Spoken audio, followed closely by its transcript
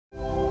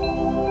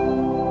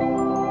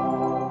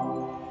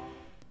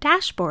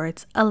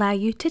Dashboards allow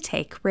you to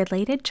take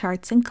related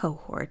charts and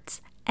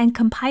cohorts and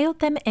compile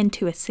them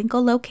into a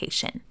single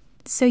location,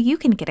 so you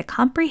can get a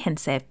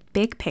comprehensive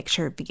big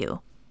picture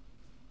view.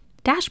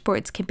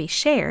 Dashboards can be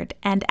shared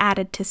and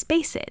added to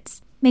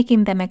spaces,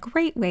 making them a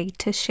great way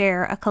to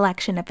share a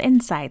collection of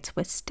insights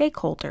with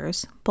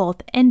stakeholders,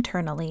 both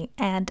internally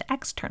and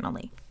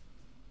externally.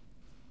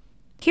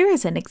 Here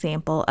is an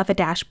example of a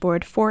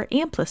dashboard for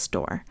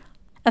Amplitude,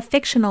 a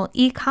fictional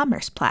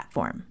e-commerce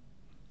platform.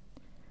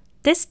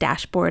 This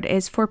dashboard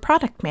is for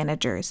product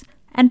managers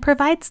and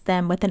provides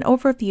them with an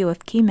overview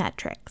of key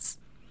metrics.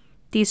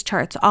 These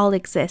charts all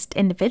exist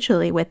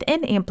individually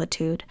within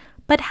Amplitude,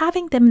 but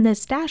having them in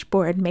this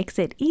dashboard makes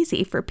it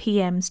easy for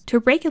PMs to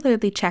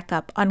regularly check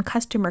up on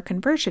customer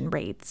conversion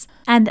rates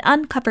and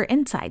uncover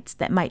insights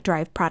that might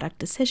drive product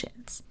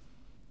decisions.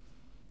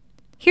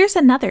 Here's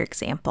another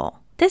example,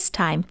 this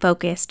time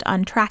focused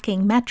on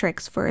tracking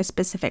metrics for a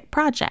specific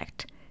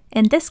project,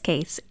 in this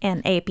case,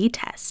 an A/B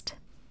test.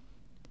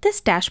 This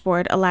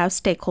dashboard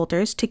allows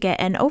stakeholders to get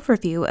an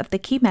overview of the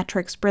key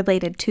metrics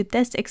related to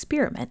this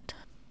experiment.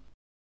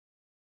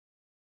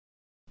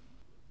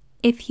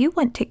 If you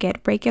want to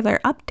get regular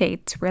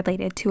updates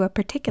related to a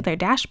particular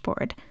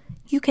dashboard,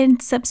 you can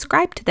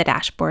subscribe to the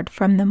dashboard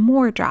from the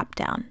More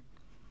dropdown.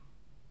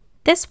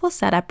 This will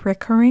set up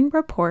recurring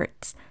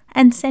reports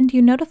and send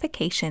you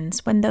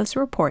notifications when those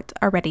reports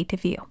are ready to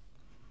view.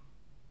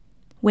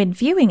 When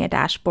viewing a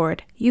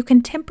dashboard, you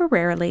can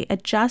temporarily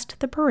adjust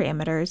the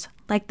parameters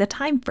like the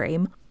time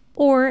frame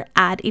or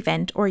add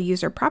event or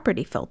user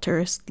property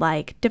filters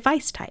like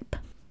device type.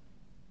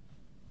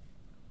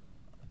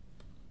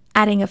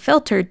 Adding a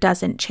filter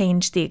doesn't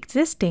change the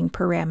existing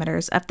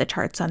parameters of the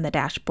charts on the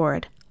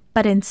dashboard,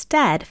 but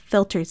instead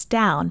filters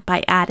down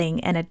by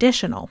adding an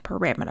additional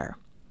parameter.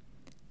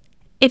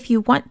 If you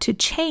want to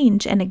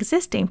change an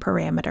existing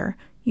parameter,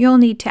 you'll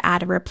need to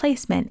add a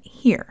replacement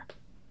here.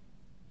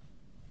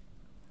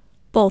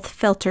 Both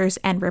filters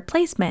and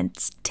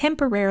replacements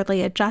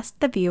temporarily adjust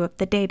the view of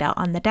the data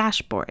on the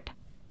dashboard.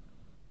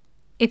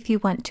 If you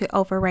want to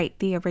overwrite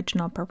the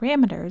original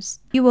parameters,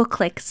 you will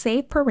click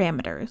Save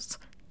Parameters.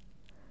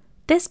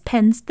 This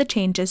pins the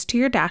changes to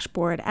your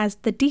dashboard as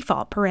the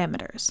default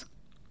parameters.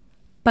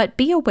 But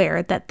be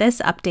aware that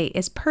this update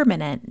is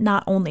permanent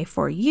not only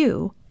for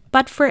you,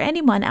 but for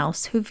anyone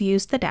else who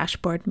views the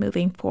dashboard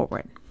moving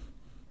forward.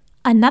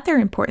 Another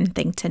important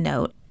thing to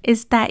note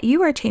is that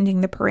you are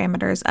changing the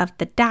parameters of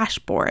the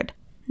dashboard,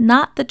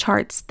 not the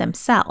charts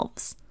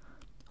themselves.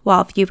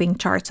 While viewing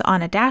charts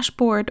on a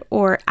dashboard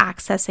or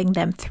accessing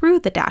them through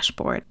the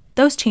dashboard,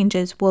 those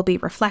changes will be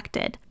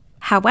reflected.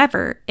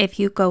 However, if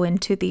you go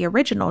into the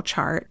original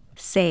chart,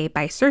 say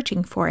by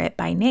searching for it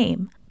by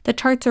name, the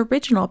chart's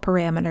original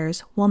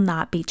parameters will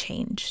not be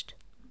changed.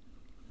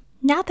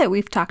 Now that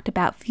we've talked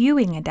about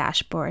viewing a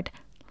dashboard,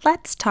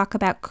 let's talk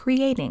about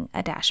creating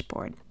a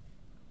dashboard.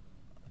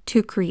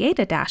 To create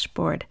a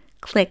dashboard,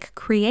 click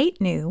Create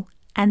New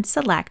and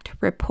select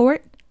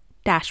Report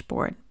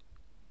Dashboard.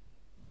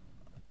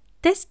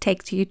 This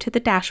takes you to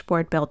the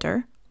Dashboard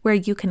Builder, where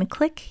you can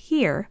click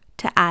here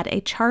to add a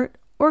chart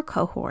or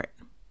cohort.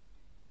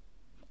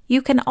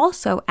 You can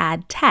also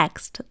add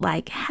text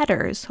like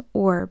headers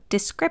or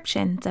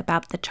descriptions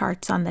about the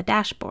charts on the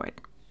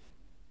dashboard.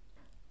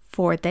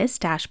 For this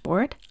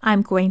dashboard,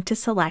 I'm going to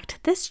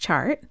select this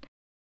chart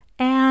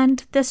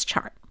and this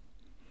chart.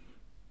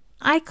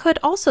 I could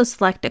also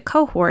select a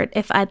cohort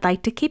if I'd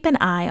like to keep an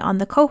eye on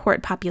the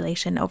cohort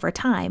population over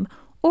time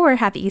or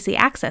have easy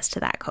access to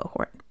that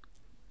cohort.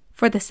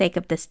 For the sake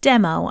of this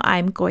demo,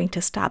 I'm going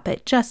to stop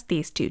at just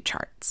these two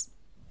charts.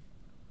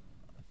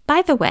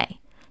 By the way,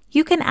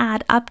 you can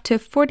add up to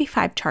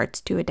 45 charts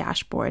to a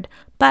dashboard,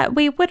 but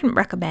we wouldn't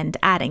recommend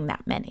adding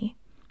that many.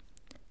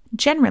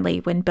 Generally,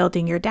 when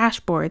building your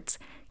dashboards,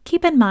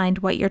 keep in mind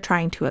what you're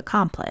trying to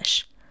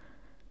accomplish.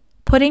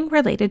 Putting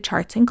related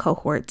charts and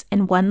cohorts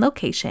in one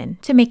location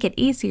to make it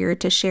easier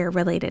to share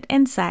related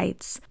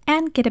insights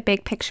and get a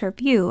big picture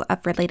view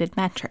of related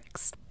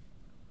metrics.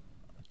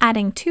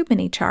 Adding too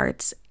many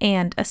charts,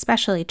 and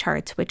especially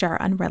charts which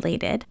are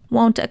unrelated,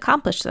 won't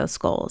accomplish those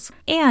goals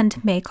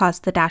and may cause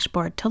the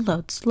dashboard to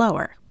load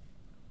slower.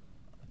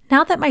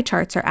 Now that my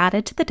charts are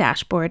added to the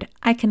dashboard,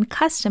 I can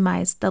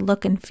customize the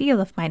look and feel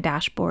of my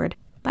dashboard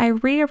by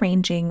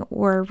rearranging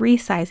or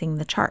resizing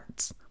the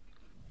charts.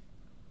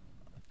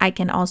 I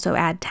can also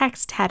add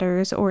text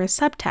headers or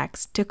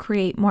subtext to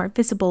create more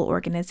visible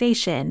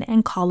organization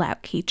and call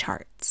out key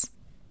charts.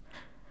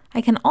 I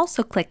can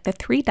also click the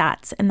three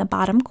dots in the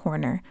bottom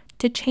corner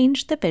to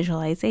change the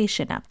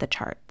visualization of the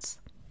charts.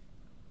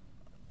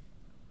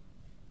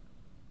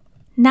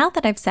 Now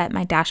that I've set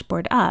my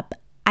dashboard up,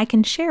 I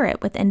can share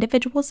it with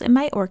individuals in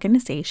my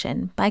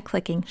organization by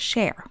clicking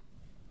Share.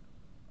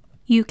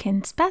 You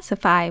can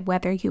specify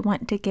whether you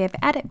want to give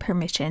edit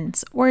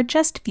permissions or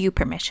just view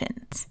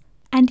permissions,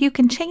 and you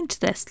can change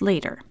this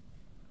later.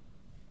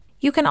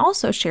 You can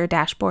also share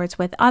dashboards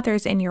with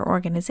others in your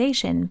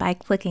organization by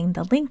clicking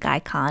the link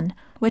icon,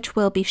 which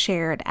will be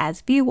shared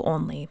as view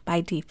only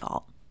by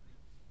default.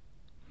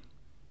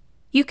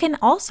 You can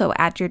also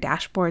add your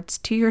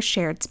dashboards to your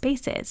shared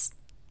spaces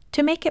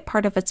to make it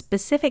part of a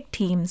specific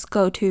team's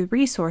go-to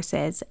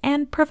resources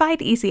and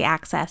provide easy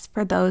access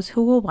for those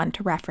who will want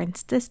to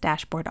reference this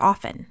dashboard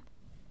often.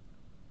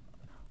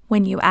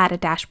 When you add a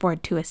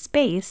dashboard to a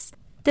space,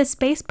 the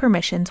space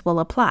permissions will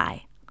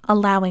apply,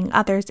 allowing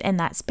others in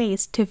that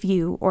space to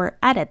view or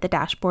edit the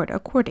dashboard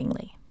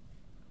accordingly.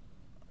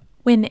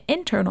 When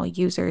internal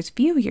users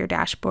view your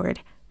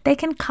dashboard, they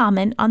can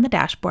comment on the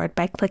dashboard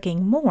by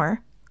clicking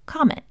More,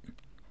 Comment.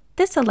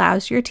 This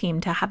allows your team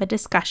to have a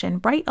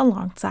discussion right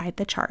alongside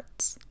the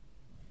charts.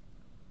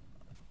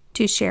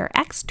 To share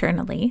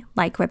externally,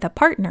 like with a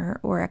partner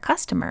or a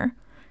customer,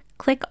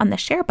 click on the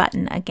Share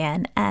button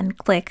again and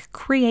click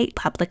Create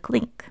Public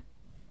Link.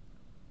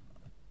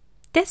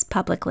 This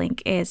public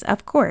link is,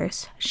 of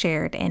course,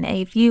 shared in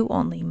a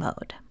view-only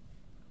mode.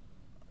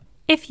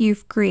 If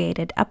you've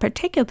created a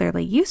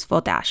particularly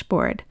useful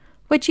dashboard,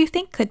 which you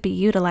think could be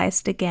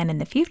utilized again in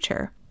the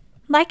future,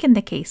 like in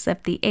the case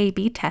of the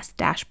A/B test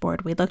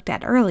dashboard we looked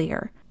at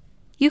earlier,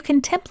 you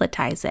can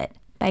templatize it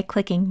by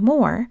clicking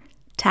More,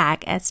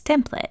 Tag as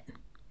Template.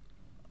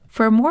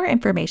 For more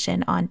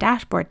information on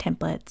dashboard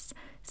templates,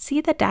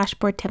 see the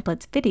Dashboard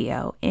Templates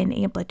video in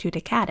Amplitude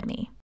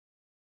Academy.